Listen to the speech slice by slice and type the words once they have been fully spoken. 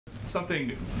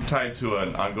something tied to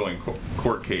an ongoing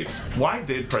court case. Why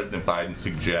did President Biden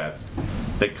suggest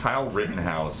that Kyle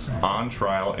Rittenhouse, on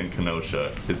trial in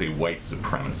Kenosha, is a white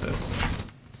supremacist?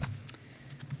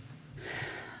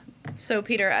 So,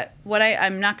 Peter, what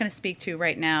I'm not going to speak to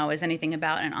right now is anything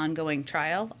about an ongoing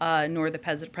trial, nor the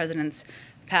president's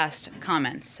past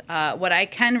comments. What I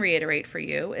can reiterate for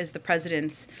you is the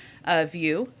president's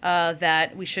view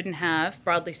that we shouldn't have,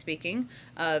 broadly speaking,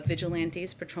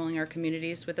 vigilantes patrolling our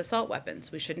communities with assault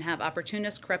weapons. We shouldn't have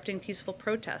opportunists corrupting peaceful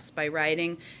protests by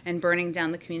rioting and burning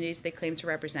down the communities they claim to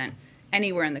represent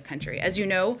anywhere in the country. As you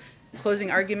know,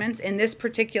 closing arguments in this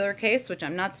particular case, which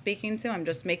I'm not speaking to, I'm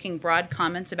just making broad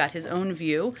comments about his own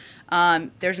view.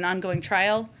 There's an ongoing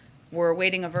trial. We're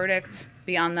awaiting a verdict.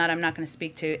 Beyond that, I'm not going to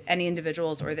speak to any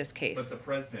individuals or this case. But the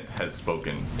president has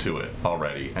spoken to it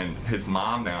already. And his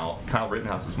mom now, Kyle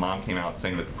Rittenhouse's mom, came out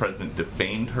saying that the president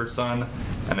defamed her son,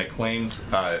 and that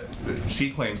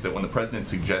she claims that when the president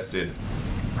suggested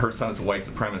her son is a white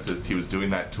supremacist, he was doing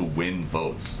that to win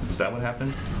votes. Is that what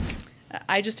happened?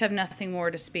 I just have nothing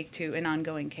more to speak to an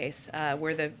ongoing case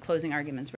where the closing arguments